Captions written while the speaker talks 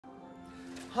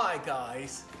Hi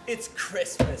guys, it's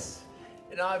Christmas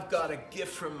and I've got a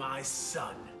gift from my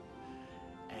son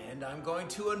and I'm going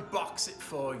to unbox it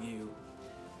for you.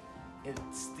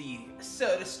 It's the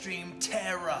SodaStream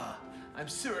Terra. I'm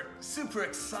super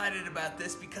excited about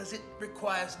this because it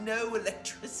requires no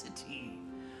electricity.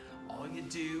 All you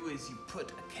do is you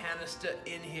put a canister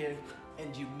in here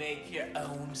and you make your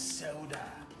own soda,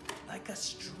 like a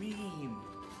stream.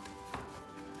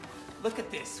 Look at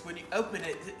this, when you open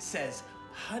it, it says,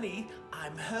 "Honey,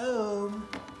 I'm home."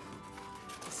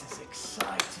 This is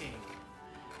exciting.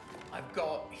 I've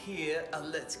got here a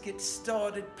let's get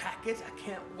started packet. I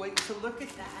can't wait to look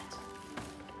at that.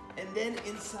 And then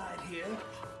inside here,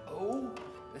 oh,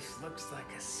 this looks like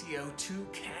a CO2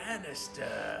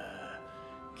 canister.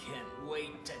 Can't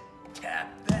wait to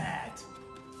tap that.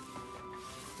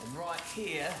 And right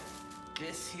here,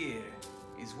 this here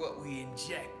is what we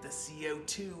inject the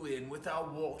CO2 in with our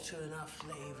water and our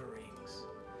flavorings.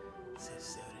 It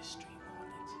says SodaStream on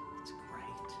it. It's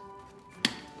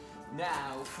great.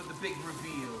 Now for the big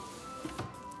reveal.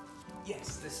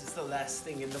 Yes, this is the last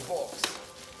thing in the box.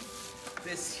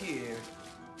 This here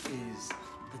is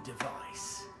the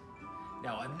device.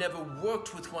 Now I've never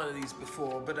worked with one of these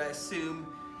before, but I assume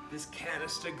this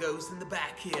canister goes in the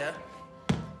back here.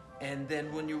 And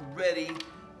then when you're ready,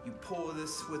 you pour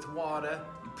this with water,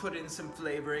 you put in some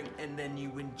flavoring, and then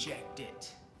you inject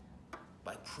it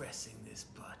by pressing this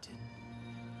button.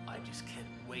 I just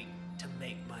can't wait to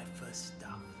make my first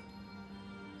stuff.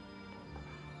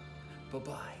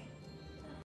 Bye-bye.